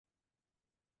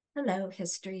Hello,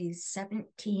 History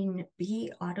 17B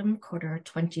Autumn Quarter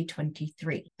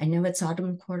 2023. I know it's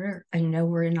autumn quarter. I know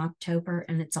we're in October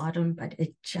and it's autumn, but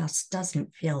it just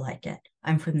doesn't feel like it.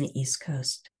 I'm from the East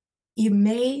Coast. You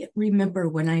may remember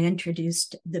when I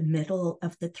introduced the middle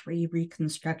of the three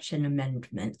Reconstruction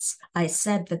amendments, I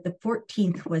said that the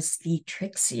 14th was the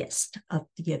trixiest of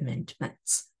the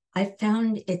amendments. I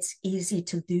found it's easy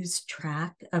to lose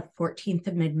track of 14th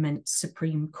Amendment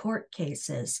Supreme Court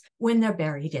cases when they're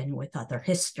buried in with other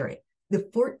history. The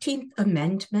 14th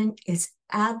Amendment is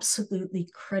absolutely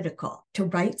critical to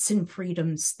rights and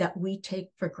freedoms that we take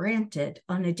for granted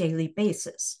on a daily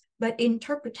basis. But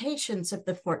interpretations of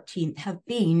the 14th have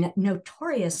been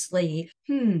notoriously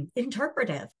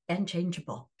interpretive and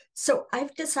changeable. So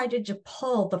I've decided to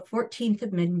pull the 14th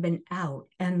Amendment out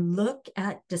and look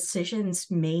at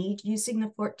decisions made using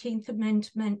the 14th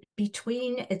Amendment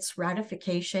between its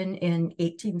ratification in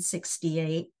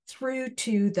 1868 through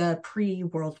to the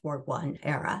pre-World War I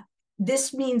era.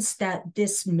 This means that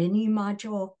this mini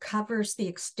module covers the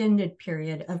extended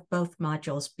period of both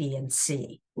modules B and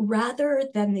C. Rather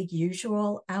than the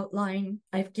usual outline,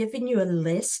 I've given you a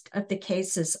list of the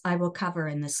cases I will cover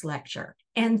in this lecture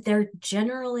and their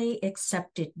generally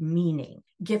accepted meaning,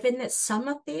 given that some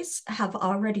of these have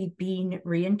already been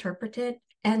reinterpreted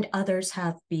and others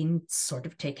have been sort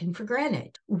of taken for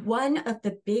granted. One of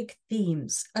the big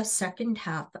themes of second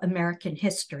half American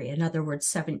history, in other words,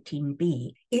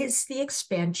 17B, is the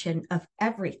expansion of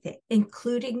everything,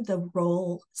 including the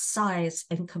role, size,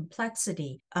 and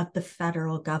complexity of the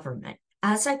federal government.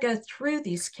 As I go through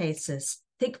these cases,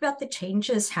 think about the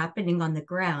changes happening on the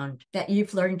ground that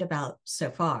you've learned about so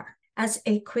far. As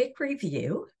a quick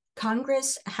review,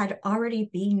 Congress had already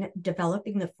been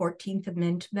developing the 14th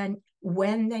Amendment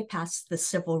when they passed the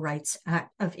Civil Rights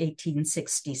Act of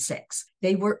 1866.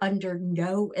 They were under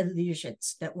no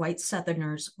illusions that white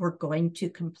Southerners were going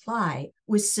to comply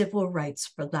with civil rights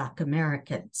for Black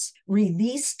Americans.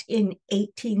 Released in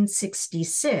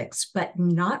 1866, but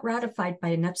not ratified by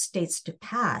enough states to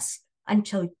pass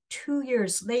until 2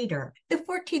 years later, the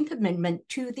 14th Amendment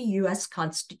to the U.S.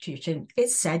 Constitution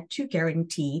is said to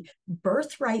guarantee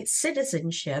birthright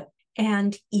citizenship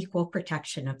and equal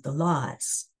protection of the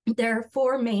laws. There are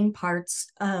four main parts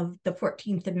of the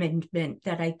 14th Amendment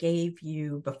that I gave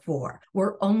you before.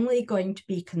 We're only going to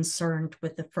be concerned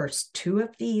with the first two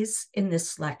of these in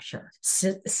this lecture: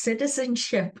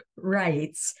 citizenship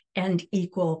rights and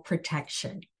equal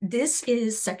protection. This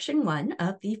is Section 1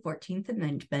 of the 14th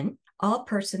Amendment. All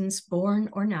persons born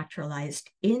or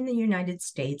naturalized in the United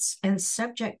States and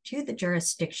subject to the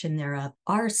jurisdiction thereof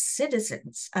are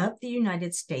citizens of the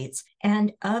United States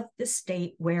and of the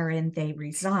state wherein they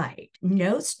reside.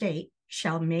 No state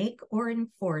shall make or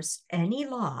enforce any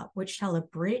law which shall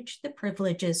abridge the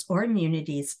privileges or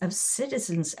immunities of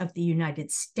citizens of the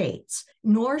United States,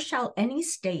 nor shall any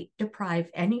state deprive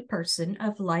any person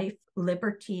of life,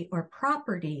 liberty, or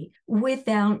property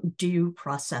without due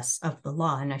process of the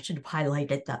law. And I should have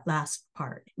highlighted that last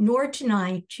part. Nor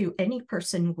deny to any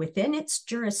person within its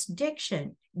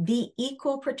jurisdiction the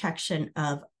equal protection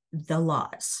of the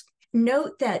laws.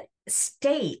 Note that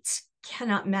states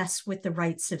cannot mess with the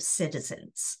rights of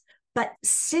citizens, but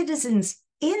citizens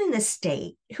in the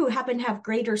state who happen to have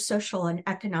greater social and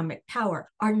economic power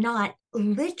are not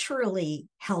literally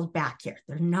held back here.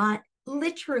 They're not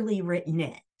literally written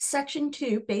in. Section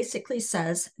 2 basically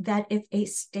says that if a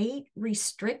state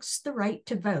restricts the right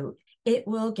to vote, it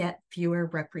will get fewer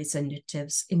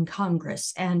representatives in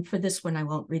Congress. And for this one, I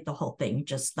won't read the whole thing,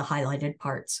 just the highlighted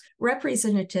parts.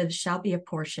 Representatives shall be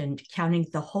apportioned, counting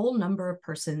the whole number of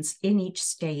persons in each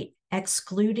state,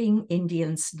 excluding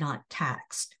Indians not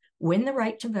taxed. When the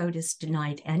right to vote is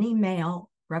denied any male,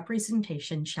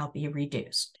 representation shall be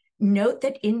reduced. Note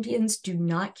that Indians do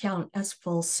not count as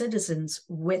full citizens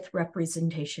with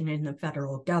representation in the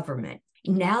federal government.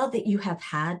 Now that you have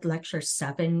had Lecture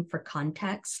 7 for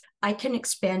context, I can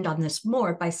expand on this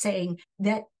more by saying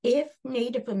that if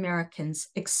Native Americans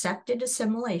accepted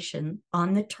assimilation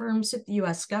on the terms of the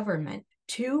U.S. government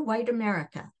to white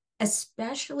America,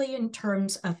 especially in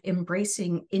terms of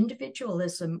embracing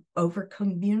individualism over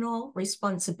communal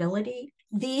responsibility,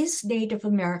 these Native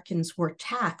Americans were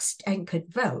taxed and could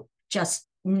vote, just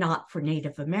not for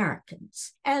Native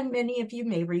Americans. And many of you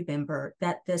may remember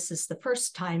that this is the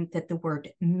first time that the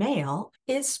word male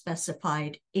is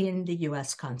specified in the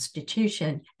U.S.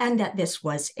 Constitution, and that this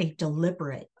was a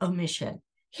deliberate omission.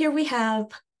 Here we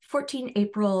have 14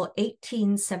 April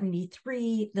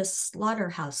 1873, the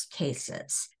slaughterhouse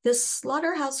cases. The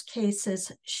slaughterhouse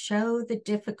cases show the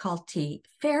difficulty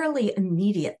fairly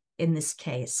immediate in this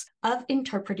case of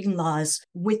interpreting laws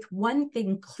with one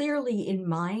thing clearly in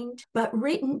mind, but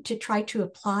written to try to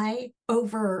apply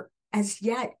over as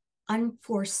yet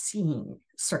unforeseen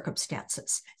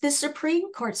circumstances. The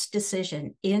Supreme Court's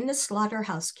decision in the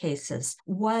slaughterhouse cases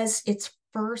was its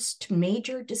first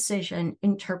major decision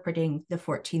interpreting the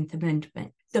 14th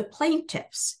Amendment. The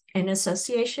plaintiffs, an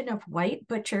association of white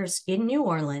butchers in New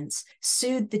Orleans,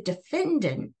 sued the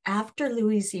defendant after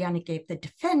Louisiana gave the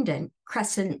defendant,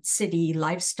 Crescent City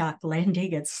Livestock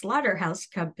Landing and Slaughterhouse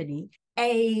Company,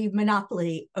 a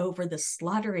monopoly over the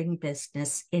slaughtering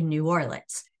business in New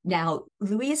Orleans. Now,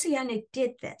 Louisiana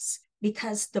did this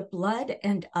because the blood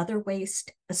and other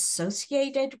waste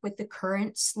associated with the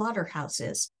current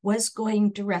slaughterhouses was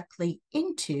going directly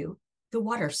into the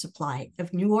water supply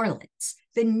of New Orleans.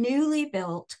 The newly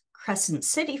built Crescent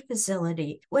City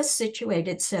facility was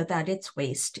situated so that its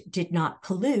waste did not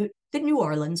pollute the New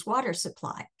Orleans water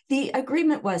supply. The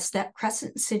agreement was that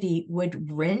Crescent City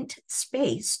would rent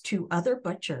space to other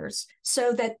butchers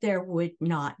so that there would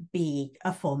not be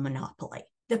a full monopoly.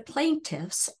 The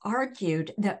plaintiffs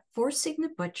argued that forcing the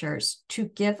butchers to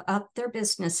give up their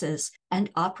businesses and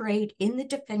operate in the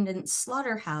defendant's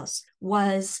slaughterhouse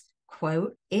was,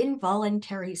 quote,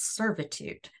 involuntary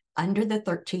servitude under the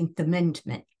 13th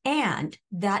Amendment, and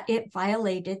that it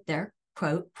violated their,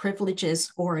 quote,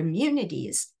 privileges or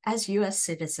immunities as U.S.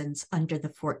 citizens under the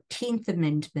 14th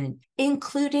Amendment,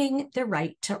 including the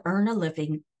right to earn a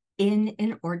living in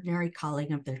an ordinary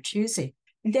calling of their choosing.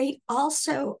 They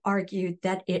also argued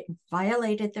that it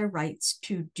violated their rights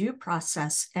to due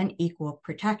process and equal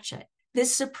protection. The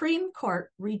Supreme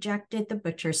Court rejected the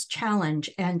butchers'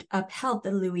 challenge and upheld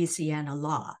the Louisiana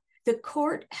law. The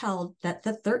court held that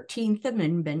the 13th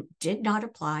Amendment did not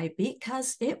apply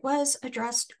because it was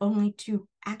addressed only to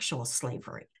actual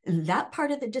slavery. That part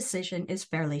of the decision is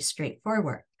fairly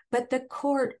straightforward. But the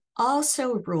court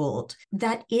also ruled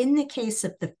that in the case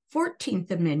of the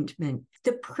 14th Amendment,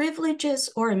 the privileges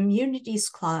or immunities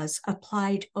clause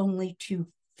applied only to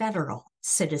federal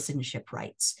citizenship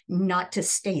rights, not to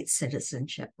state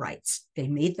citizenship rights. They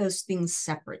made those things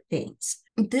separate things.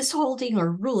 This holding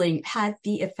or ruling had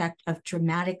the effect of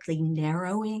dramatically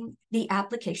narrowing the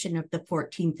application of the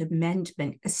 14th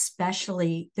Amendment,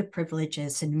 especially the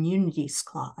Privileges and Immunities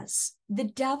Clause. The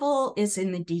devil is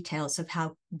in the details of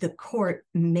how the court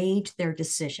made their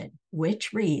decision,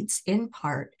 which reads, in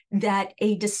part, that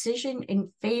a decision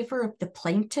in favor of the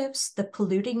plaintiffs, the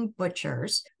polluting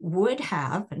butchers, would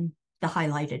have, and the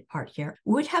highlighted part here,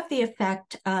 would have the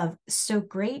effect of so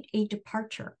great a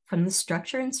departure from the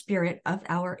structure and spirit of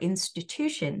our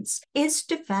institutions is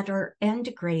to fetter and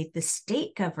degrade the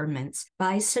state governments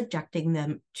by subjecting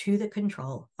them to the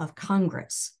control of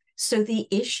Congress. So the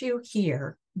issue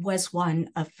here was one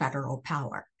of federal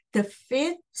power. The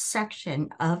fifth section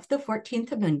of the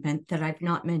 14th Amendment that I've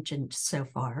not mentioned so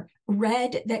far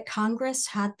read that Congress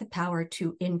had the power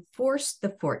to enforce the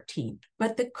 14th,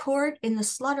 but the court in the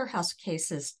slaughterhouse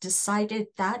cases decided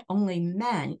that only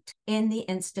meant in the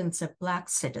instance of Black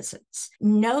citizens.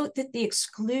 Note that the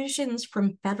exclusions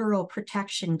from federal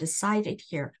protection decided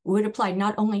here would apply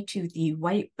not only to the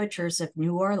white butchers of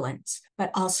New Orleans,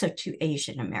 but also to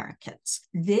Asian Americans.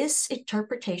 This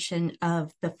interpretation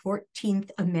of the 14th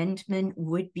Amendment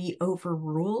would be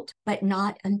overruled, but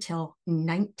not until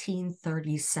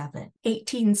 1937.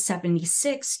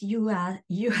 1876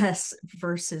 U.S.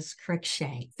 versus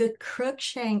Cruikshank. The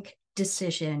Cruikshank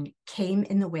decision came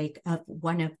in the wake of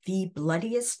one of the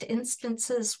bloodiest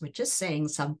instances, which is saying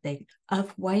something, of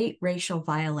white racial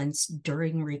violence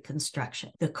during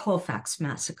Reconstruction, the Colfax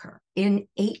Massacre. In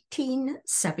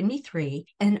 1873,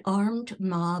 an armed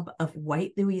mob of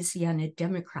white Louisiana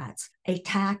Democrats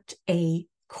attacked a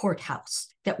courthouse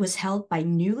that was held by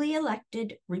newly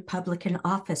elected Republican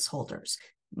office holders,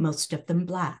 most of them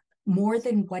Black. More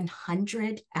than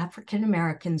 100 African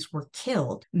Americans were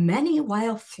killed, many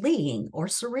while fleeing or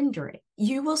surrendering.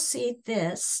 You will see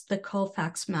this, the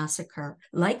Colfax Massacre,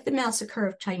 like the massacre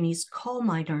of Chinese coal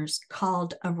miners,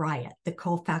 called a riot, the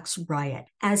Colfax Riot,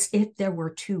 as if there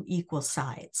were two equal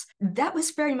sides. That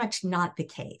was very much not the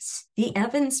case. The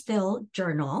Evansville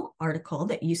Journal article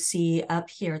that you see up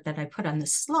here that I put on the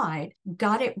slide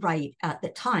got it right at the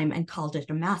time and called it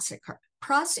a massacre.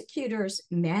 Prosecutors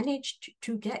managed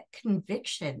to get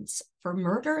convictions for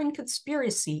murder and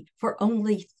conspiracy for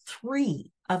only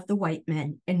 3 of the white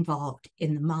men involved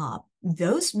in the mob.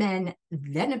 Those men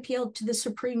then appealed to the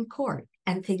Supreme Court,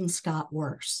 and things got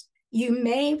worse. You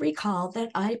may recall that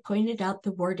I pointed out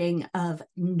the wording of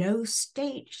no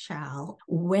state shall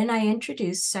when I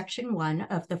introduced Section 1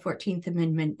 of the 14th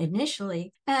Amendment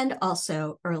initially, and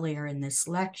also earlier in this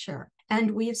lecture.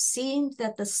 And we've seen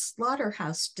that the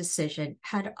Slaughterhouse decision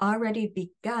had already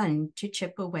begun to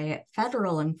chip away at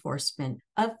federal enforcement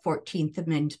of 14th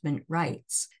Amendment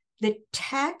rights. The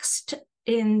text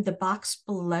in the box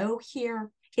below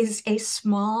here is a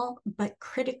small but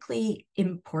critically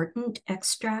important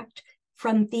extract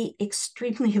from the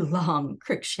extremely long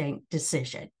Cruikshank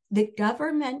decision. The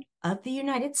government of the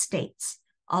United States,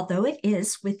 although it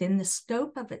is within the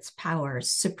scope of its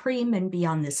powers, supreme and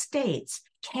beyond the states,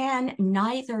 can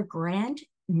neither grant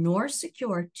nor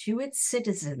secure to its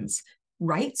citizens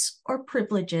rights or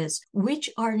privileges which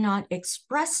are not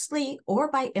expressly or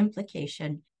by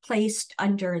implication placed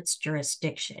under its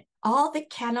jurisdiction. All that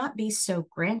cannot be so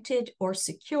granted or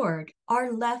secured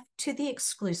are left to the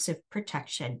exclusive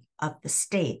protection of the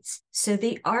states. So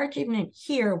the argument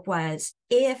here was,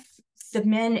 if the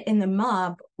men in the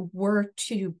mob were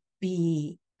to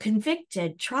be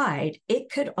convicted, tried,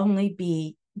 it could only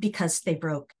be because they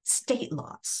broke state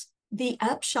laws. The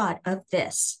upshot of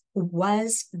this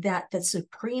was that the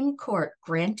Supreme Court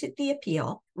granted the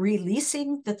appeal,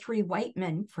 releasing the 3 white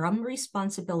men from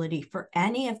responsibility for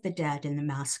any of the dead in the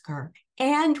massacre,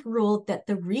 and ruled that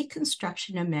the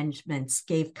Reconstruction Amendments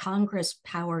gave Congress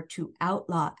power to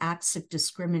outlaw acts of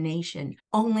discrimination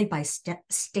only by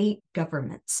state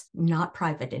governments, not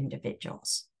private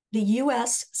individuals. The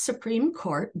U.S. Supreme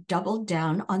Court doubled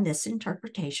down on this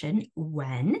interpretation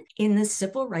when, in the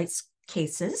civil rights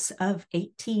cases of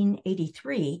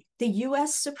 1883, the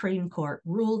U.S. Supreme Court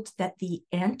ruled that the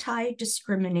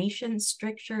anti-discrimination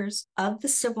strictures of the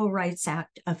Civil Rights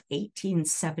Act of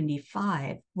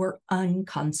 1875 were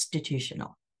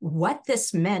unconstitutional. What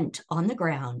this meant on the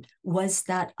ground was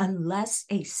that unless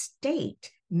a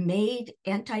state made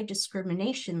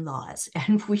anti-discrimination laws,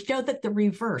 and we know that the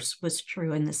reverse was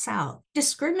true in the South,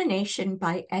 discrimination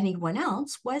by anyone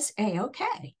else was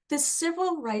A-OK. The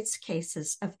civil rights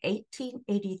cases of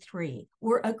 1883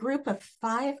 were a group of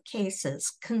 5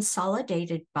 cases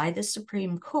consolidated by the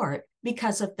Supreme Court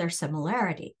because of their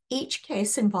similarity. Each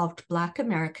case involved Black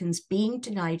Americans being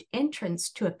denied entrance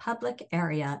to a public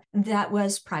area that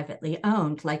was privately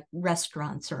owned, like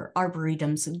restaurants or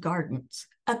arboretums and gardens.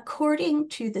 According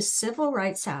to the Civil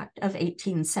Rights Act of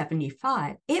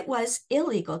 1875, it was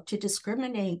illegal to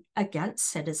discriminate against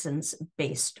citizens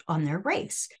based on their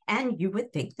race. And you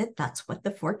would think that that's what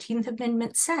the 14th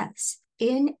Amendment says.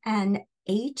 In an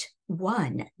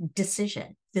 8-1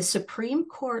 decision, the Supreme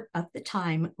Court of the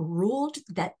time ruled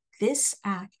that this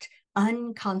act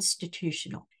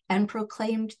unconstitutional and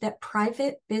proclaimed that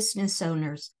private business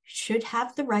owners should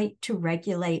have the right to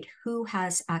regulate who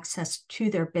has access to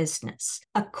their business.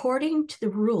 According to the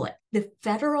ruling, the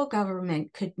federal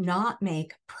government could not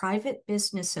make private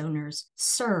business owners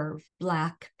serve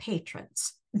Black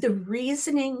patrons. The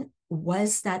reasoning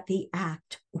was that the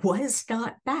act was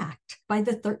not backed by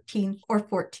the 13th or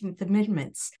 14th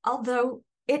Amendments, although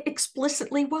it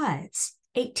explicitly was.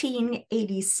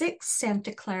 1886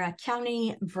 Santa Clara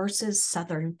County versus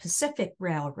Southern Pacific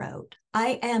Railroad.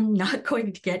 I am not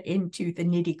going to get into the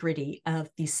nitty-gritty of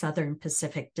the Southern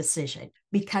Pacific decision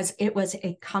because it was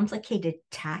a complicated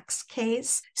tax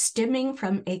case stemming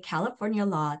from a California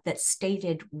law that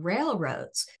stated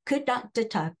railroads could not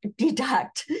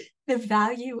deduct the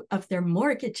value of their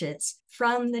mortgages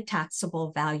from the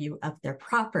taxable value of their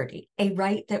property, a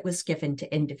right that was given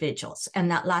to individuals. And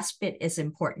that last bit is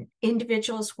important.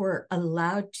 Individuals were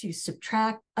allowed to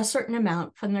subtract a certain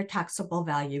amount from their taxable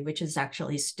value, which is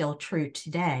actually still true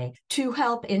today, to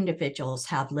help individuals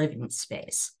have living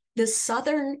space. The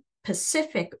Southern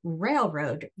Pacific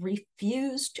Railroad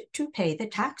refused to pay the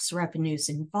tax revenues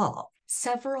involved.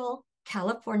 Several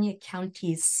California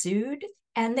counties sued,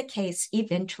 and the case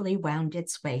eventually wound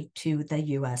its way to the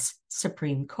U.S.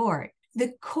 Supreme Court.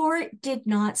 The court did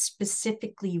not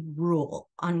specifically rule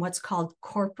on what's called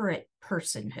corporate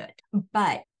personhood,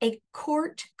 but a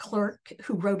court clerk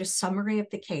who wrote a summary of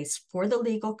the case for the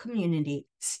legal community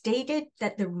stated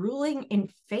that the ruling in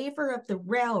favor of the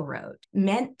railroad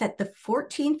meant that the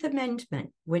 14th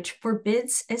Amendment, which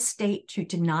forbids a state to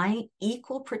deny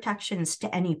equal protections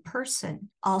to any person,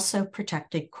 also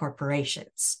protected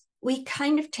corporations. We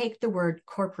kind of take the word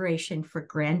corporation for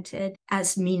granted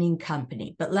as meaning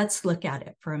company, but let's look at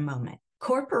it for a moment.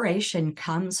 Corporation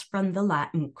comes from the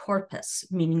Latin corpus,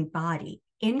 meaning body.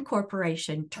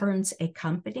 Incorporation turns a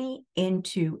company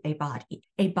into a body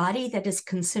that is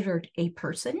considered a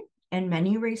person in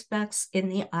many respects in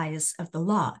the eyes of the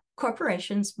law.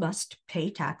 Corporations must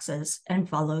pay taxes and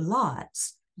follow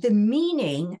laws. The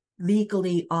meaning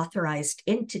legally authorized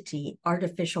entity,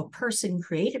 artificial person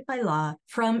created by law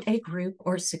from a group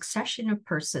or succession of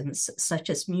persons, such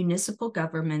as municipal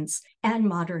governments and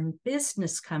modern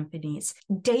business companies,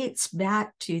 dates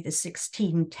back to the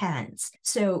 1610s.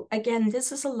 So again,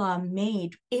 this is a law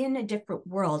made in a different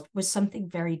world with something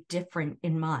very different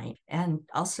in mind, and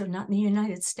also not in the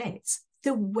United States.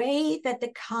 The way that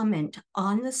the comment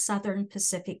on the Southern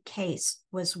Pacific case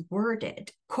was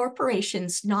worded,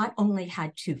 corporations not only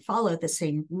had to follow the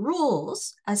same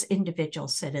rules as individual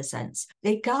citizens,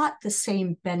 they got the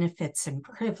same benefits and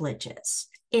privileges.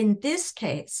 In this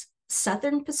case,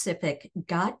 Southern Pacific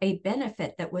got a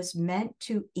benefit that was meant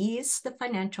to ease the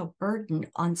financial burden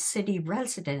on city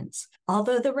residents,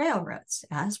 although the railroads,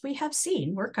 as we have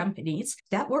seen, were companies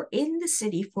that were in the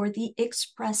city for the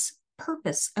express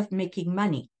purpose of making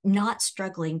money, not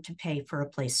struggling to pay for a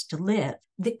place to live.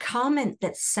 The comment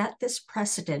that set this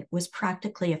precedent was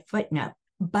practically a footnote,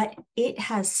 but it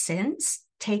has since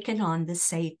taken on the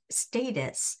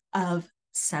status of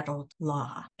settled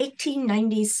law.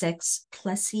 1896,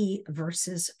 Plessy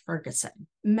versus Ferguson.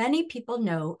 Many people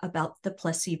know about the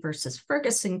Plessy versus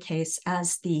Ferguson case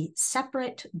as the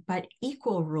separate but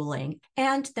equal ruling,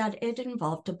 and that it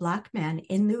involved a Black man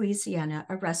in Louisiana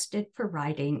arrested for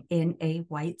riding in a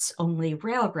whites-only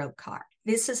railroad car.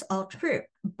 This is all true,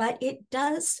 but it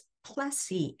does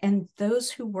Plessy and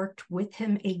those who worked with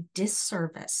him a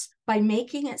disservice by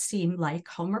making it seem like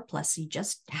Homer Plessy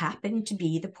just happened to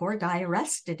be the poor guy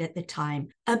arrested at the time,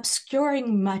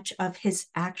 obscuring much of his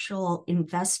actual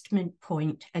investment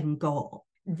point and goal.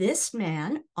 This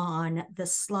man on the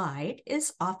slide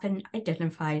is often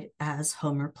identified as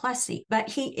Homer Plessy, but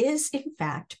he is in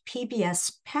fact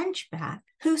PBS Pinchback,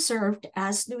 who served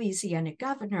as Louisiana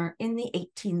governor in the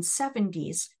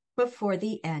 1870s before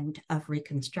the end of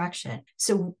Reconstruction.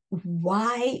 So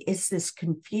why is this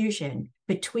confusion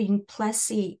between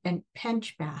Plessy and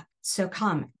Pinchback so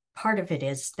common? Part of it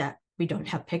is that we don't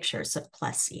have pictures of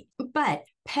Plessy, but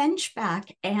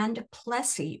Pinchback and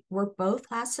Plessy were both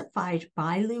classified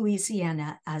by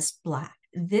Louisiana as Black.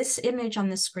 This image on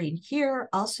the screen here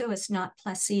also is not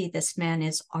Plessy. This man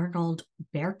is Arnold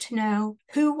Bertineau,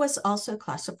 who was also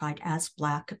classified as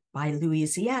Black by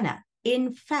Louisiana.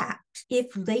 In fact, if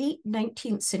late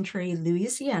 19th century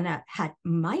Louisiana had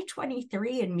my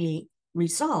 23andMe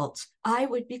results, I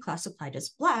would be classified as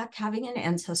Black, having an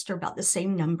ancestor about the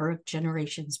same number of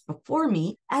generations before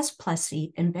me as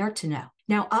Plessy and Bertineau.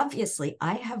 Now, obviously,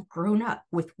 I have grown up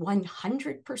with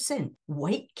 100%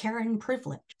 white Karen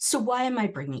privilege. So why am I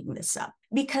bringing this up?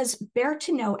 Because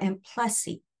Bertineau and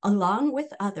Plessy, along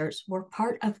with others, were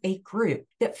part of a group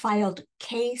that filed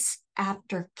case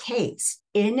after case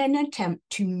in an attempt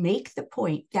to make the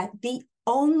point that the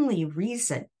only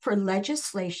reason for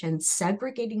legislation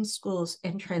segregating schools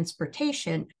and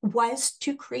transportation was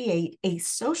to create a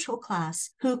social class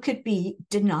who could be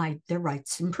denied their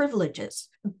rights and privileges.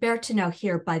 Bertineau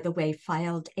here, by the way,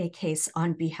 filed a case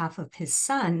on behalf of his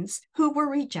sons who were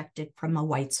rejected from a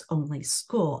whites-only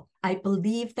school. I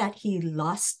believe that he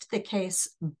lost the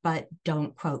case, but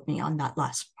don't quote me on that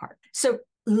last part. So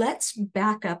let's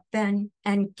back up then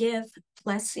and give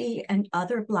Plessy and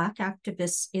other Black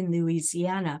activists in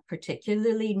Louisiana,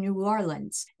 particularly New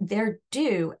Orleans, their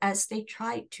due as they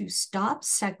tried to stop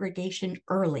segregation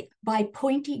early by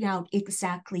pointing out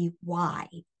exactly why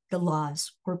the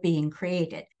laws were being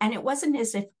created. And it wasn't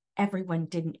as if everyone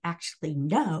didn't actually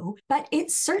know, but it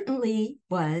certainly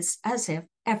was as if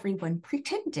everyone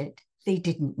pretended they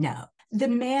didn't know. The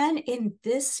man in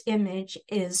this image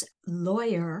is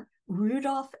lawyer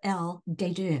Rudolph L.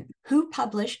 Dedune, who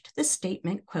published the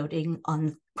statement quoted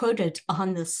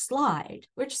on the slide,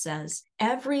 which says,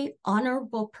 "Every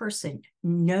honorable person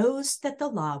knows that the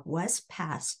law was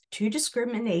passed to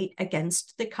discriminate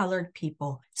against the colored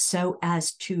people so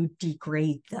as to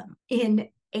degrade them." In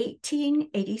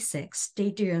 1886,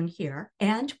 Dedune here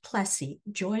and Plessy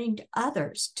joined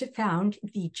others to found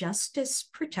the Justice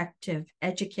Protective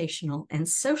Educational and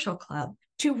Social Club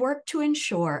to work to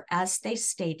ensure, as they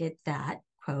stated, that,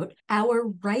 quote, "our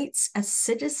rights as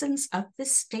citizens of the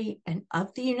state and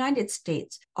of the United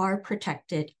States are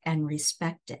protected and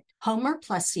respected." Homer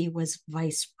Plessy was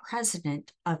vice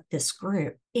president of this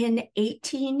group. In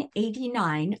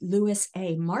 1889, Louis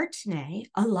A. Martinet,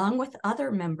 along with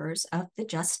other members of the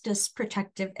Justice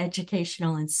Protective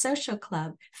Educational and Social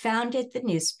Club, founded the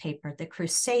newspaper, The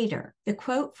Crusader. The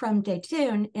quote from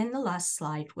Dedune in the last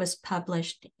slide was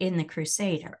published in The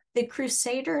Crusader. The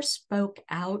Crusader spoke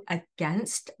out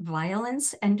against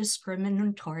violence and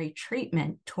discriminatory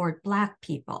treatment toward Black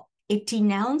people. It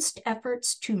denounced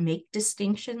efforts to make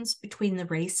distinctions between the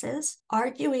races,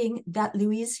 arguing that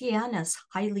Louisiana's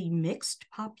highly mixed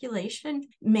population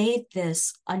made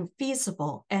this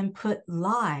unfeasible and put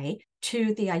lie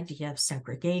to the idea of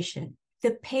segregation.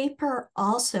 The paper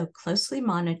also closely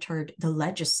monitored the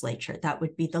legislature, that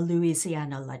would be the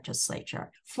Louisiana legislature,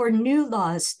 for new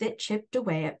laws that chipped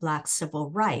away at Black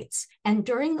civil rights. And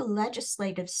during the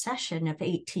legislative session of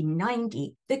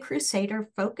 1890, the Crusader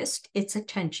focused its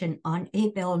attention on a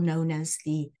bill known as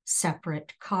the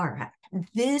Separate Car Act.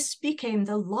 This became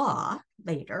the law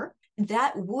later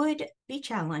that would be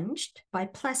challenged by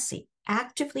Plessy,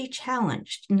 actively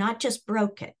challenged, not just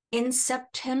broken. In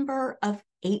September of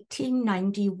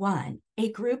 1891,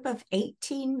 a group of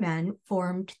 18 men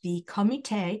formed the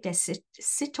Comité des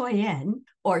Citoyens,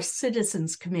 or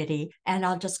Citizens Committee, and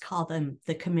I'll just call them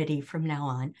the committee from now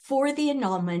on, for the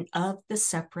annulment of the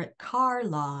separate car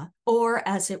law, or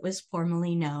as it was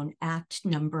formerly known, Act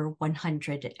Number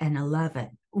 111.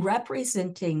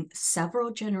 Representing several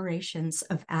generations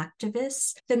of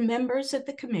activists, the members of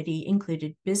the committee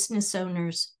included business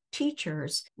owners,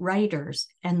 teachers, writers,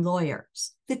 and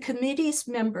lawyers. The committee's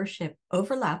membership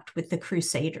overlapped with the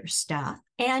Crusader staff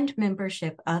and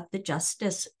membership of the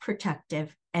Justice,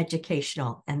 Protective,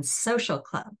 Educational, and Social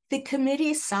Club. The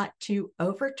committee sought to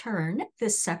overturn the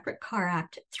Separate Car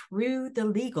Act through the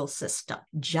legal system,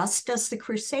 just as the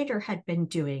Crusader had been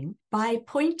doing, by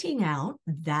pointing out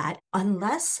that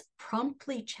unless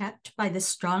promptly checked by the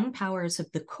strong powers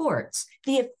of the courts,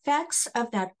 the effects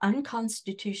of that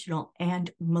unconstitutional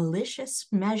and malicious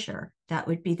measure, that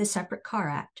would be the Separate Car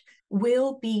Act,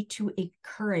 will be to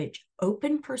encourage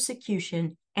open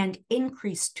persecution and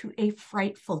increase to a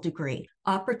frightful degree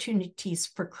opportunities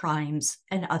for crimes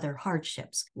and other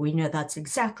hardships. We know that's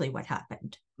exactly what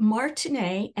happened.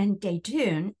 Martinet and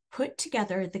Desdunes put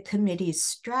together the committee's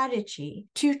strategy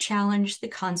to challenge the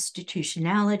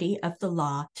constitutionality of the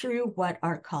law through what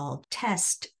are called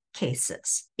test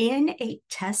cases. In a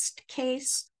test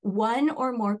case, one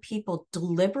or more people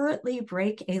deliberately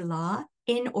break a law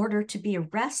in order to be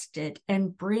arrested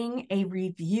and bring a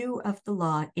review of the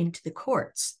law into the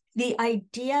courts. The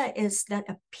idea is that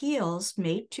appeals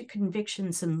made to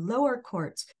convictions in lower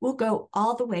courts will go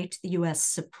all the way to the U.S.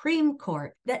 Supreme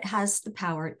Court that has the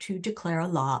power to declare a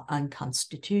law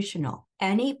unconstitutional.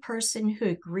 Any person who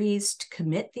agrees to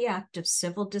commit the act of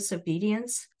civil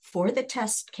disobedience for the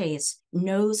test case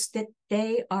knows that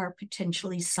they are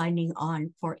potentially signing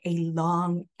on for a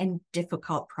long and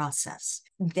difficult process.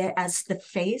 As the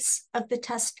face of the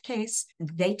test case,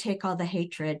 they take all the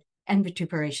hatred and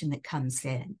vituperation that comes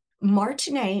in.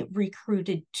 Martinet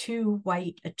recruited 2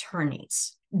 white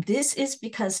attorneys. This is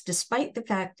because despite the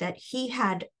fact that he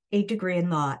had a degree in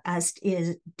law, as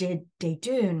did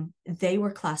Desdunes, they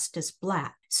were classed as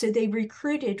Black. So they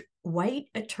recruited white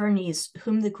attorneys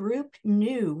whom the group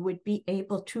knew would be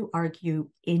able to argue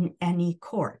in any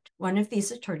court. One of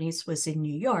these attorneys was in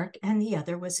New York and the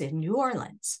other was in New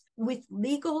Orleans. With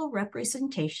legal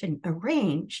representation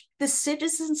arranged, the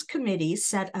Citizens Committee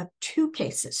set up 2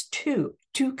 cases, to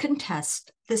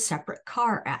contest the Separate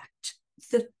Car Act.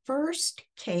 The first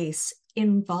case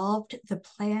involved the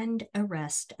planned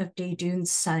arrest of Desdunes'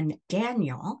 son,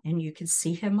 Daniel, and you can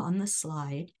see him on the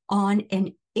slide, on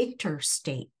an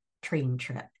interstate train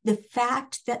trip. The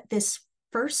fact that this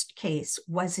first case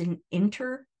was an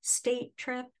interstate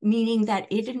trip, meaning that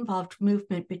it involved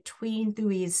movement between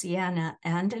Louisiana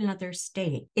and another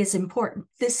state, is important.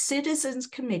 The Citizens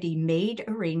Committee made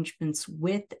arrangements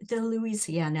with the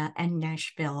Louisiana and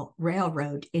Nashville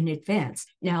Railroad in advance.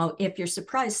 Now, if you're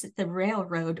surprised that the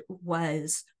railroad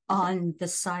was on the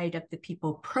side of the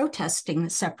people protesting the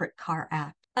Separate Car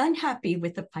Act, unhappy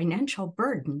with the financial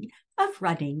burden of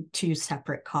running 2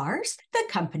 separate cars, the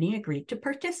company agreed to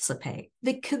participate.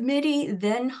 The committee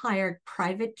then hired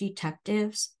private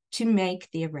detectives to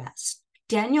make the arrest.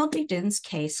 Daniel Desdunes'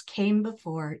 case came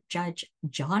before Judge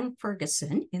John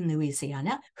Ferguson in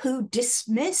Louisiana, who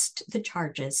dismissed the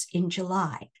charges in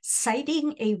July,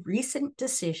 citing a recent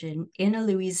decision in a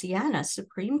Louisiana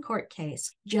Supreme Court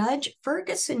case. Judge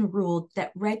Ferguson ruled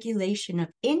that regulation of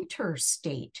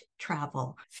interstate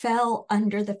travel fell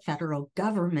under the federal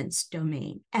government's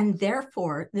domain, and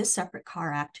therefore the Separate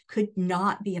Car Act could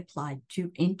not be applied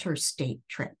to interstate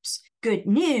trips. Good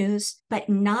news, but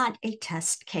not a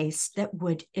test case that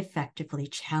would effectively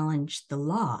challenge the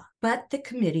law. But the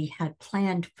committee had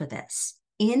planned for this.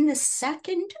 In the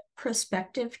second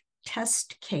prospective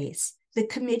test case, the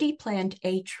committee planned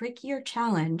a trickier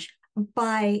challenge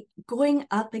by going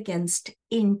up against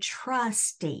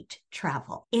intrastate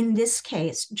travel. In this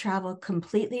case, travel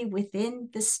completely within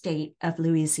the state of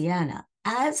Louisiana.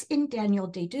 As in Daniel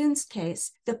Dedune's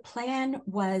case, the plan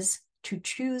was to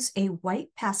choose a white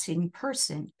passing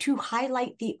person to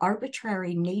highlight the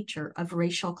arbitrary nature of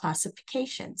racial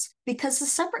classifications, because the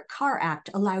Separate Car Act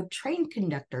allowed train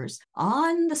conductors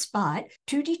on the spot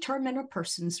to determine a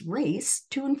person's race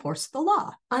to enforce the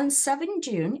law. On 7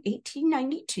 June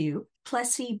 1892,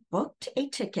 Plessy booked a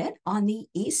ticket on the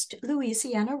East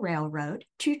Louisiana Railroad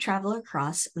to travel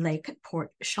across Lake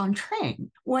Port Champlain.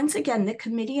 Once again, the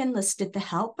committee enlisted the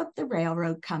help of the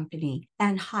railroad company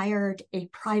and hired a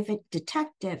private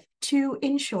detective to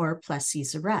ensure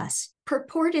Plessy's arrest.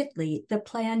 Purportedly, the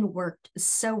plan worked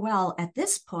so well at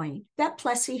this point that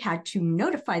Plessy had to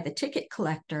notify the ticket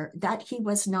collector that he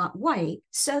was not white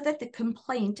so that the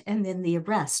complaint and then the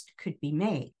arrest could be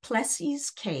made. Plessy's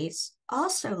case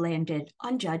also landed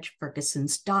on Judge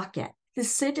Ferguson's docket. The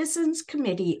Citizens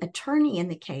Committee attorney in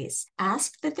the case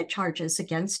asked that the charges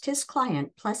against his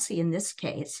client, Plessy in this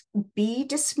case, be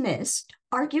dismissed,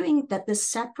 arguing that the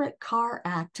Separate Car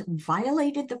Act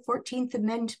violated the 14th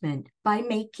Amendment by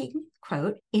making,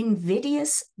 quote,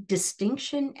 invidious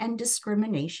distinction and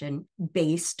discrimination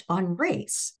based on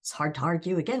race. It's hard to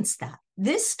argue against that.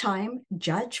 This time,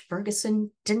 Judge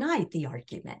Ferguson denied the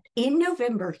argument. In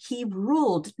November, he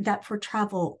ruled that for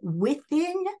travel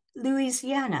within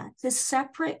Louisiana, the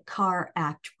Separate Car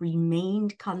Act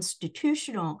remained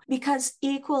constitutional because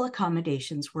equal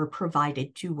accommodations were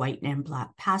provided to white and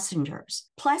Black passengers.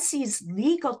 Plessy's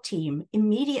legal team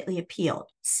immediately appealed,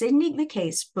 sending the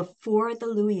case before the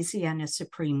Louisiana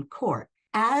Supreme Court.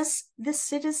 As the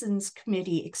Citizens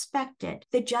Committee expected,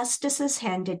 the justices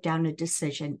handed down a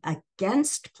decision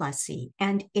against Plessy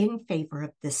and in favor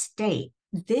of the state.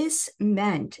 This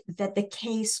meant that the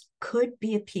case could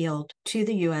be appealed to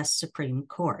the U.S. Supreme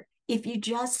Court. If you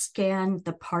just scan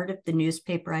the part of the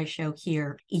newspaper I show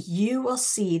here, you will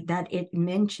see that it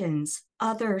mentions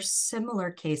other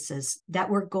similar cases that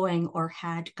were going or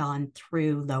had gone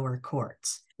through lower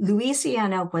courts.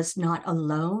 Louisiana was not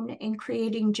alone in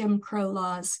creating Jim Crow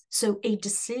laws, so a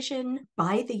decision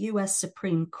by the U.S.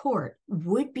 Supreme Court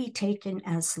would be taken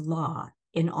as law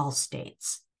in all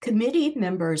states. Committee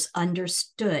members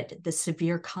understood the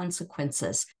severe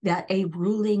consequences that a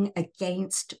ruling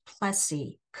against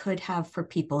Plessy could have for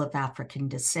people of African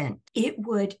descent. It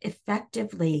would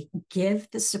effectively give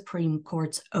the Supreme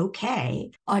Court's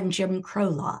okay on Jim Crow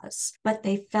laws, but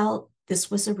they felt this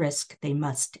was a risk they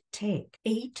must take.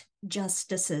 8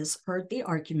 justices heard the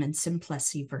arguments in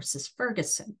Plessy versus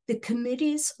Ferguson. The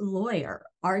committee's lawyer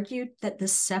argued that the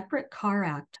Separate Car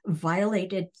Act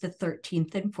violated the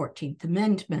 13th and 14th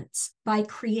Amendments. By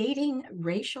creating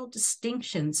racial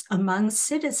distinctions among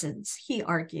citizens, he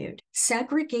argued,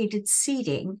 segregated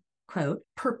seating, quote,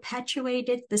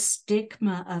 perpetuated the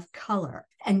stigma of color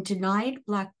and denied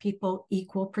Black people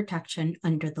equal protection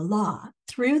under the law.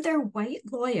 Through their white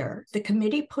lawyer, the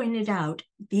committee pointed out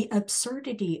the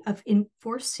absurdity of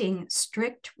enforcing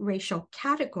strict racial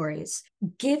categories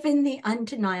given the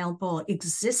undeniable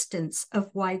existence of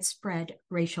widespread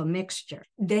racial mixture.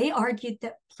 They argued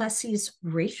that Plessy's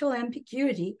racial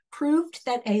ambiguity proved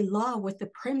that a law with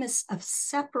the premise of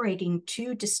separating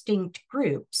two distinct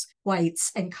groups,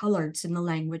 whites and coloreds in the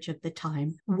language of the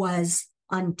time, was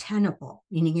untenable,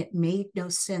 meaning it made no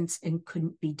sense and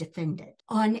couldn't be defended.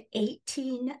 On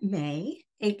 18 May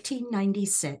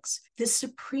 1896, the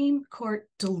Supreme Court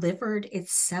delivered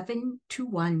its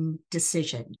 7-1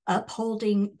 decision,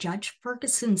 upholding Judge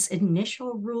Ferguson's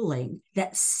initial ruling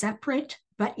that separate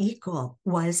but equal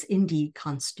was indeed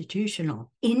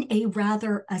constitutional. In a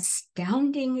rather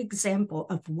astounding example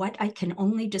of what I can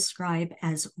only describe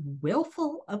as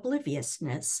willful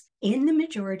obliviousness, in the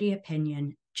majority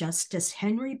opinion, Justice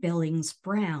Henry Billings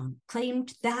Brown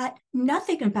claimed that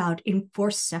nothing about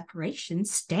enforced separation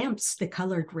stamps the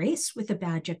colored race with a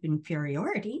badge of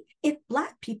inferiority. If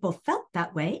Black people felt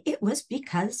that way, it was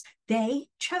because they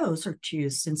chose, or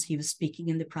choose since he was speaking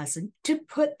in the present, to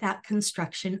put that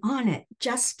construction on it.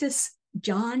 Justice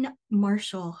John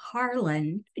Marshall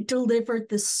Harlan delivered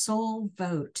the sole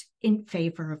vote in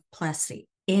favor of Plessy.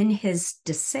 In his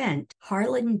dissent,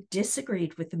 Harlan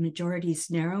disagreed with the majority's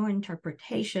narrow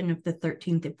interpretation of the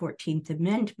 13th and 14th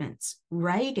Amendments,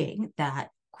 writing that,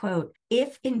 quote,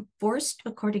 if enforced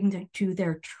according to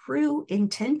their true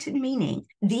intent and meaning,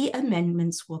 the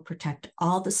amendments will protect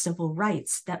all the civil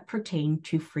rights that pertain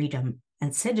to freedom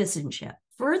and citizenship.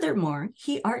 Furthermore,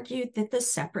 he argued that the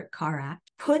Separate Car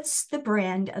Act puts the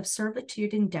brand of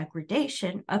servitude and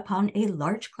degradation upon a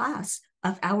large class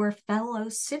of our fellow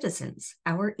citizens,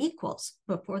 our equals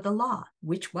before the law,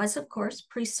 which was, of course,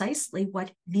 precisely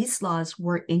what these laws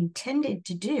were intended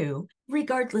to do,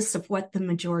 regardless of what the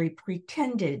majority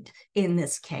pretended in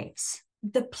this case.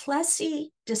 The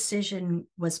Plessy decision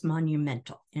was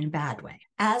monumental in a bad way,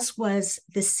 as was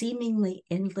the seemingly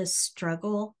endless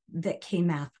struggle that came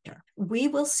after. We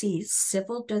will see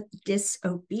civil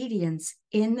disobedience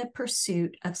in the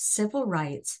pursuit of civil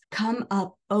rights come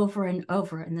up over and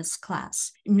over in this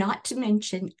class, not to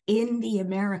mention in the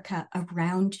America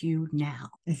around you now.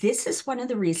 This is one of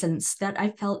the reasons that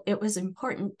I felt it was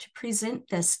important to present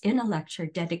this in a lecture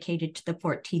dedicated to the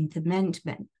 14th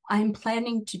Amendment. I'm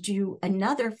planning to do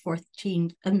another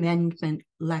 14th Amendment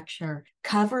lecture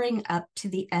covering up to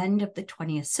the end of the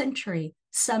 20th century,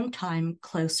 sometime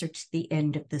closer to the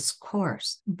end of this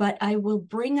course. But I will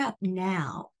bring up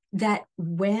now that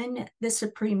when the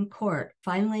Supreme Court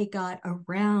finally got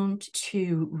around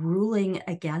to ruling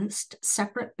against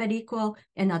separate but equal,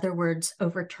 in other words,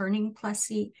 overturning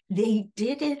Plessy, they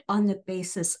did it on the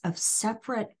basis of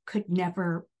separate could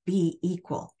never be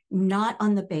equal, not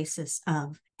on the basis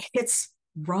of it's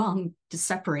wrong to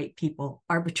separate people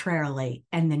arbitrarily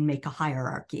and then make a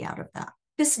hierarchy out of that.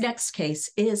 This next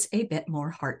case is a bit more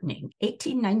heartening.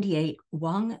 1898,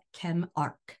 Wong Kim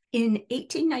Ark. In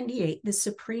 1898, the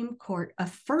Supreme Court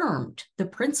affirmed the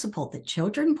principle that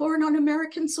children born on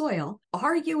American soil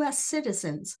are U.S.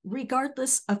 citizens,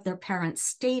 regardless of their parents'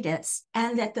 status,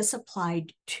 and that this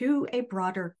applied to a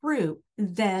broader group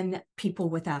than people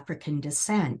with African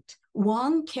descent.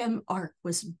 Wong Kim Ark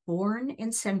was born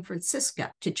in San Francisco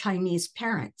to Chinese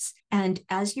parents. And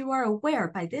as you are aware,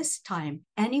 by this time,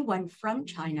 anyone from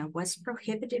China was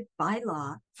prohibited by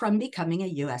law from becoming a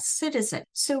U.S. citizen.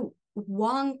 So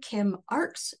Wong Kim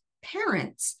Ark's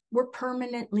parents were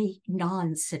permanently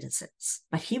non-citizens,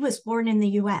 but he was born in the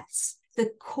U.S.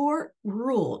 The court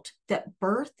ruled that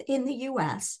birth in the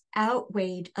U.S.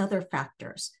 outweighed other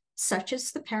factors, such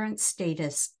as the parent's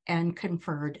status and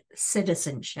conferred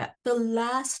citizenship. The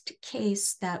last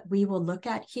case that we will look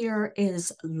at here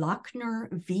is Lochner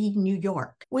v. New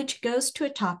York, which goes to a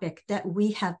topic that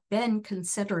we have been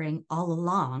considering all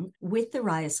along with the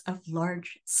rise of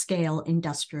large-scale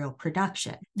industrial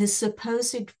production, the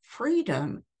supposed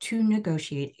freedom to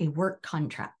negotiate a work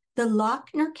contract. The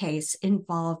Lochner case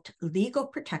involved legal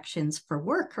protections for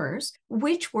workers,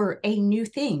 which were a new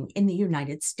thing in the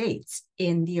United States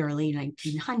in the early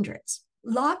 1900s.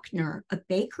 Lochner, a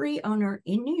bakery owner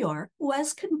in New York,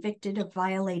 was convicted of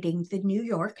violating the New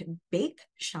York Bake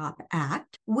Shop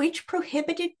Act, which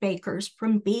prohibited bakers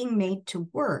from being made to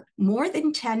work more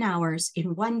than 10 hours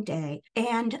in one day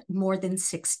and more than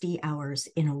 60 hours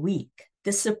in a week.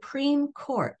 The Supreme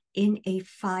Court, in a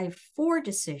 5-4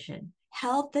 decision,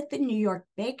 held that the New York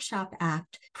Bake Shop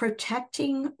Act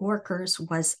protecting workers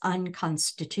was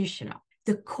unconstitutional.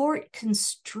 The court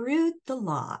construed the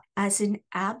law as an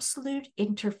absolute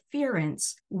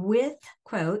interference with,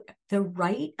 quote, the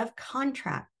right of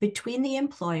contract between the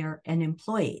employer and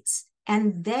employees.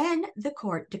 And then the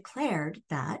court declared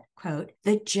that, quote,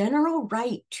 the general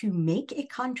right to make a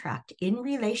contract in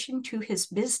relation to his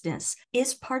business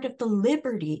is part of the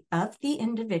liberty of the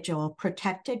individual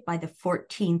protected by the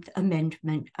 14th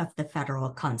Amendment of the Federal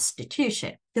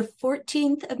Constitution. The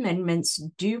 14th Amendment's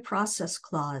Due Process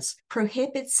Clause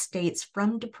prohibits states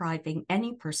from depriving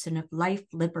any person of life,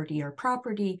 liberty, or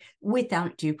property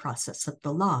without due process of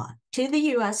the law. To the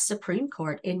U.S. Supreme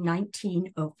Court in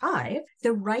 1905,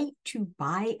 the right to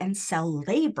buy and sell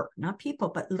labor, not people,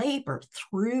 but labor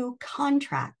through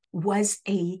contract was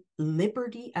a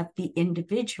liberty of the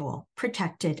individual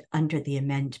protected under the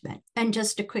amendment. And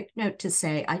just a quick note to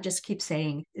say, I just keep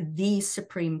saying the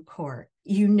Supreme Court.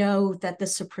 You know that the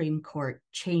Supreme Court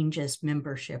changes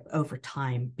membership over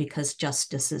time because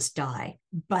justices die.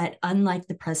 But unlike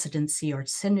the presidency or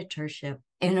senatorship,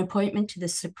 an appointment to the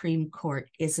Supreme Court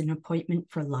is an appointment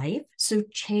for life. So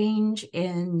change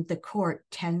in the court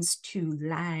tends to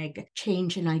lag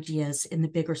change in ideas in the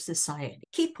bigger society.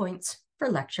 Key points for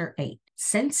Lecture 8.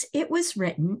 Since it was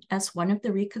written as one of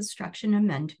the Reconstruction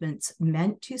Amendments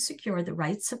meant to secure the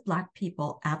rights of Black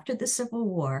people after the Civil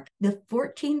War, the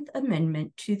 14th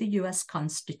Amendment to the U.S.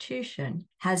 Constitution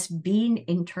has been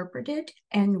interpreted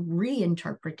and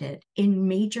reinterpreted in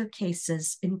major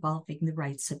cases involving the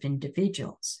rights of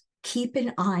individuals. Keep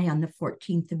an eye on the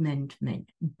 14th Amendment,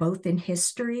 both in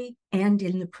history and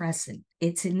in the present.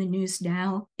 It's in the news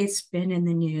now. It's been in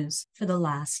the news for the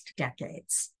last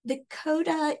decades. The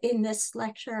coda in this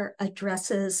lecture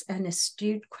addresses an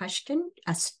astute question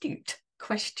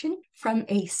from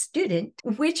a student,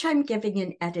 which I'm giving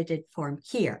in edited form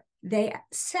here. They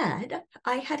said,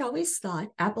 I had always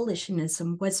thought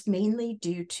abolitionism was mainly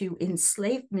due to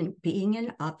enslavement being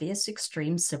an obvious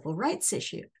extreme civil rights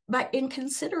issue. But in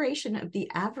consideration of the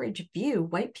average view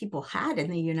white people had in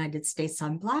the United States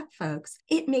on Black folks,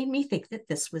 it made me think that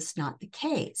this was not the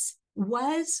case.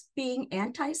 Was being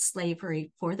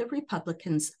anti-slavery for the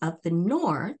Republicans of the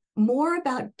North more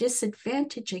about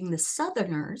disadvantaging the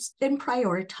Southerners than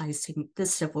prioritizing the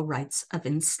civil rights of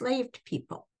enslaved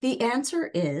people? The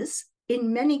answer is,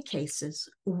 in many cases,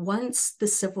 once the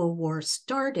Civil War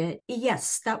started,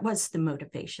 yes, that was the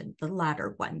motivation, the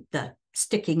latter one, the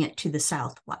sticking it to the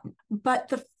South one. But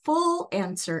the full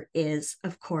answer is,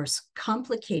 of course,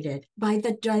 complicated by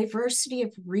the diversity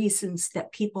of reasons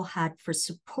that people had for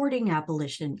supporting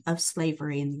abolition of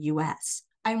slavery in the US.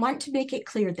 I want to make it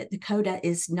clear that the CODA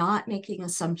is not making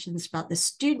assumptions about the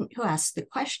student who asked the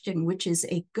question, which is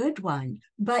a good one,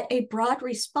 but a broad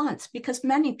response because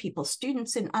many people,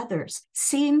 students and others,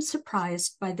 seem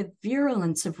surprised by the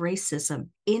virulence of racism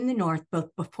in the North,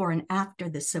 both before and after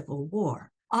the Civil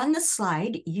War. On the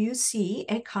slide, you see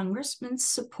a congressman's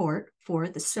support for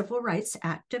the Civil Rights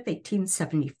Act of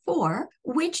 1874,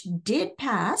 which did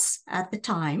pass at the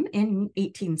time in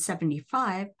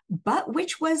 1875, but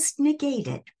which was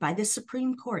negated by the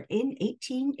Supreme Court in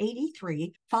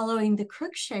 1883 following the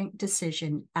Cruikshank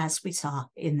decision, as we saw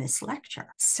in this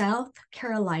lecture. South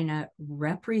Carolina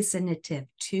Representative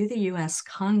to the U.S.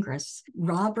 Congress,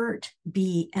 Robert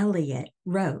B. Elliott,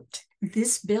 wrote,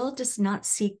 "This bill does not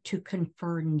seek to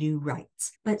confer new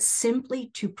rights, but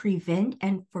simply to prevent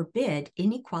and forbid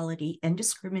inequality and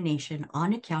discrimination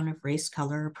on account of race,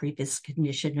 color, or previous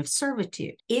condition of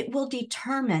servitude. It will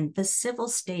determine the civil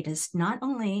status not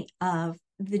only of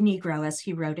the Negro, as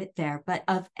he wrote it there, but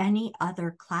of any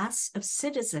other class of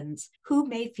citizens who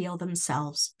may feel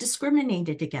themselves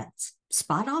discriminated against."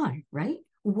 Spot on, right?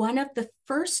 One of the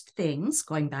first things,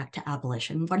 going back to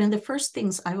abolition, one of the first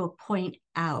things I will point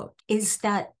out is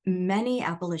that many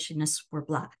abolitionists were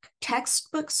Black.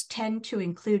 Textbooks tend to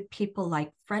include people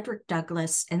like Frederick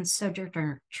Douglass and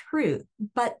Sojourner Truth,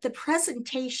 but the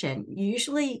presentation,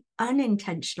 usually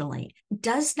unintentionally,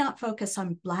 does not focus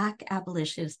on Black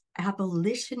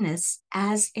abolitionists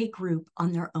as a group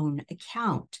on their own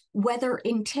account. Whether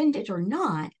intended or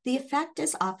not, the effect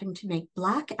is often to make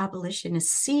Black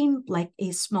abolitionists seem like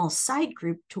a small side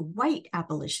group to white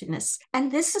abolitionists,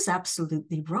 and this is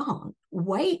absolutely wrong.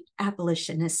 White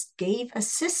abolitionists gave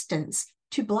assistance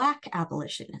to Black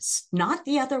abolitionists, not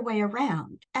the other way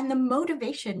around. And the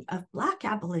motivation of Black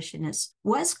abolitionists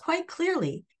was quite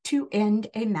clearly to end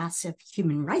a massive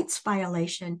human rights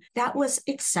violation that was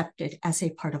accepted as a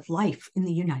part of life in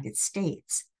the United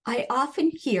States. I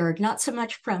often hear, not so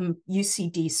much from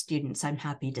UCD students, I'm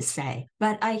happy to say,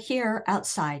 but I hear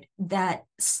outside that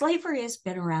slavery has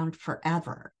been around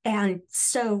forever. And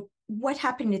so what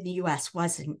happened in the US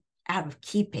wasn't out of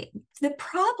keeping. The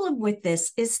problem with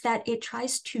this is that it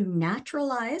tries to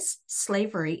naturalize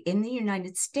slavery in the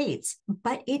United States,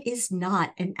 but it is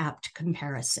not an apt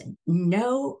comparison.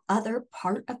 No other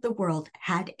part of the world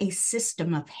had a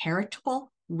system of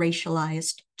heritable,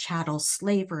 racialized chattel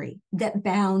slavery that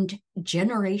bound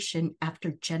generation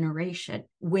after generation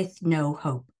with no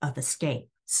hope of escape.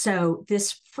 So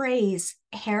this phrase,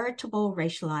 heritable,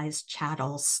 racialized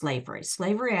chattel slavery.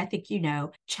 Slavery, I think you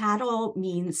know, chattel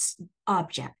means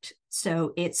object.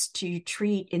 So it's to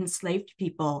treat enslaved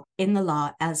people in the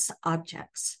law as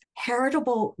objects.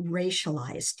 Heritable,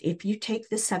 racialized. If you take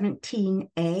the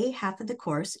 17A half of the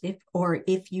course,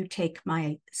 if you take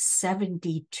my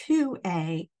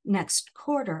 72A next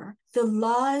quarter, the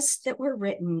laws that were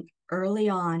written early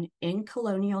on in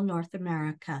colonial North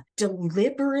America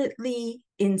deliberately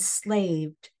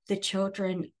enslaved the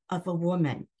children of a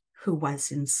woman who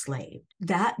was enslaved.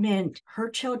 That meant her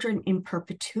children in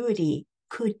perpetuity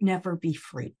could never be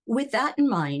free. With that in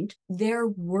mind, there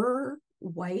were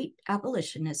white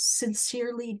abolitionists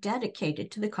sincerely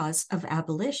dedicated to the cause of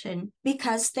abolition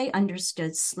because they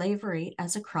understood slavery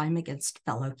as a crime against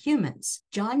fellow humans.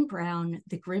 John Brown,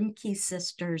 the Grimke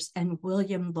sisters, and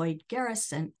William Lloyd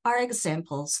Garrison are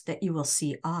examples that you will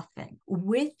see often.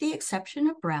 With the exception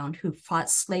of Brown, who fought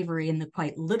slavery in the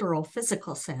quite literal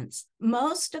physical sense,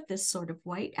 most of this sort of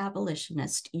white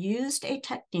abolitionist used a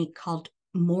technique called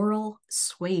moral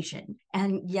suasion.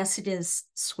 And yes, it is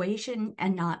suasion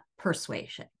and not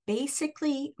persuasion.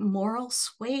 Basically, moral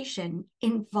suasion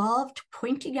involved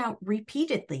pointing out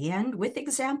repeatedly and with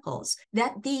examples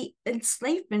that the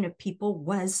enslavement of people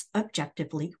was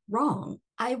objectively wrong.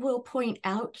 I will point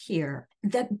out here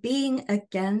that being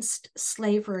against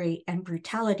slavery and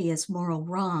brutality as moral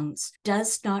wrongs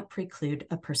does not preclude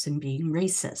a person being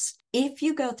racist. If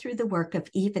you go through the work of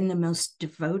even the most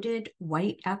devoted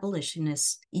white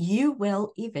abolitionists, you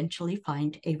will eventually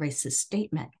find a racist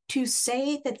statement. To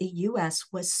say that the US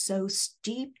was so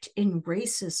steeped in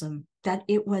racism that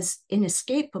it was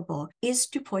inescapable is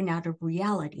to point out a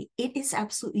reality. It is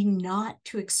absolutely not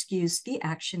to excuse the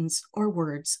actions or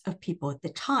words of people at the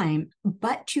time,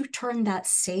 but to turn that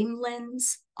same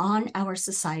lens on our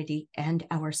society and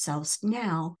ourselves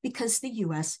now, because the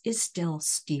US is still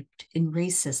steeped in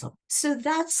racism. So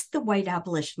that's the white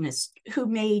abolitionists who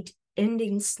made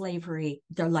ending slavery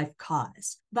their life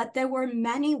cause. But there were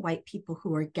many white people who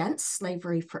were against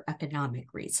slavery for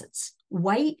economic reasons.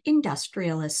 White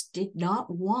industrialists did not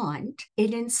want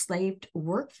an enslaved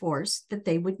workforce that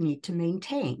they would need to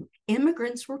maintain.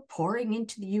 Immigrants were pouring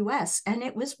into the US, and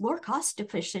it was more cost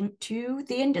efficient to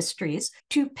the industries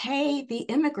to pay the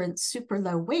immigrants super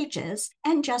low wages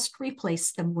and just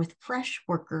replace them with fresh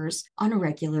workers on a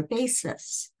regular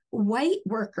basis. White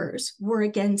workers were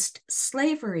against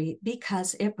slavery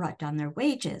because it brought down their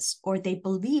wages, or they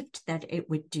believed that it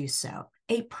would do so.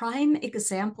 A prime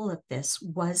example of this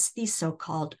was the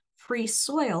so-called Free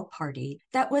Soil Party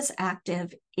that was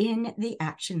active in the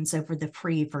actions over the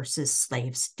free versus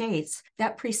slave states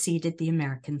that preceded the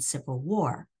American Civil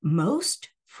War.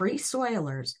 Most free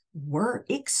soilers were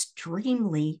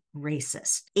extremely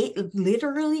racist. It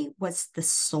literally was the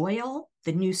soil,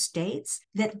 the new states,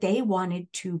 that they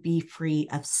wanted to be free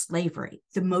of slavery.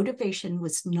 The motivation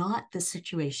was not the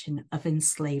situation of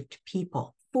enslaved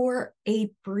people. For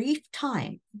a brief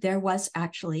time, there was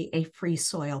actually a free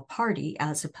soil party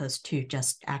as opposed to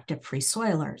just active free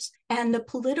soilers. And the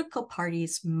political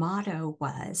party's motto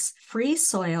was free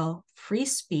soil, free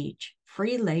speech,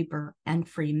 free labor, and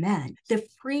free men. The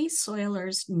Free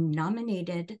Soilers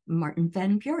nominated Martin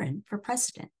Van Buren for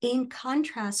president. In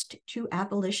contrast to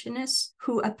abolitionists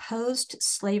who opposed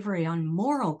slavery on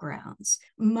moral grounds,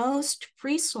 most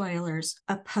Free Soilers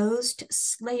opposed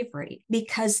slavery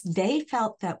because they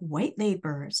felt that white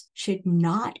laborers should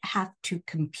not have to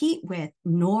compete with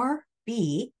nor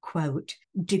be, quote,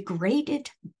 degraded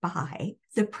by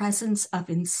the presence of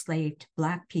enslaved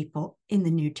Black people in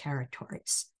the new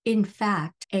territories. In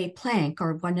fact, a plank,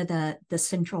 or one of the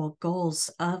central goals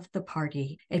of the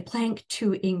party, a plank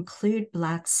to include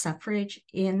Black suffrage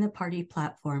in the party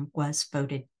platform, was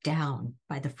voted down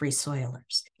by the Free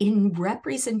Soilers. In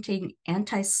representing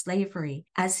anti-slavery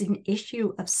as an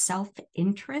issue of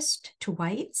self-interest to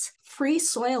whites, Free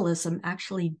Soilism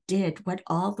actually did what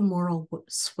all the moral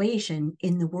suasion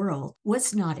in the world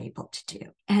was not able to do.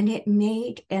 And it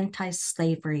made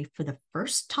anti-slavery for the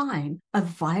first time a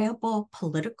viable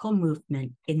political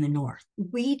movement in the North.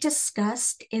 We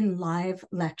discussed in live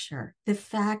lecture the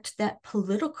fact that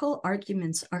political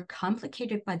arguments are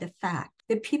complicated by the fact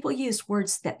that people use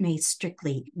words that may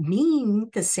strictly mean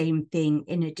the same thing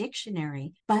in a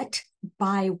dictionary, but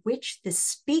by which the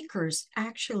speakers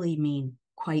actually mean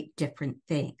quite different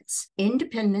things.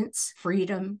 Independence,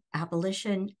 freedom,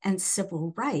 abolition, and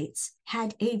civil rights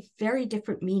had a very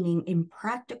different meaning in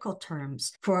practical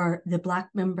terms for the Black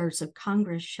members of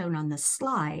Congress shown on the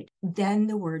slide than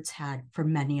the words had for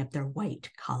many of their white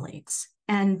colleagues.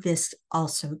 And this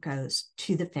also goes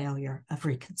to the failure of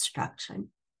Reconstruction.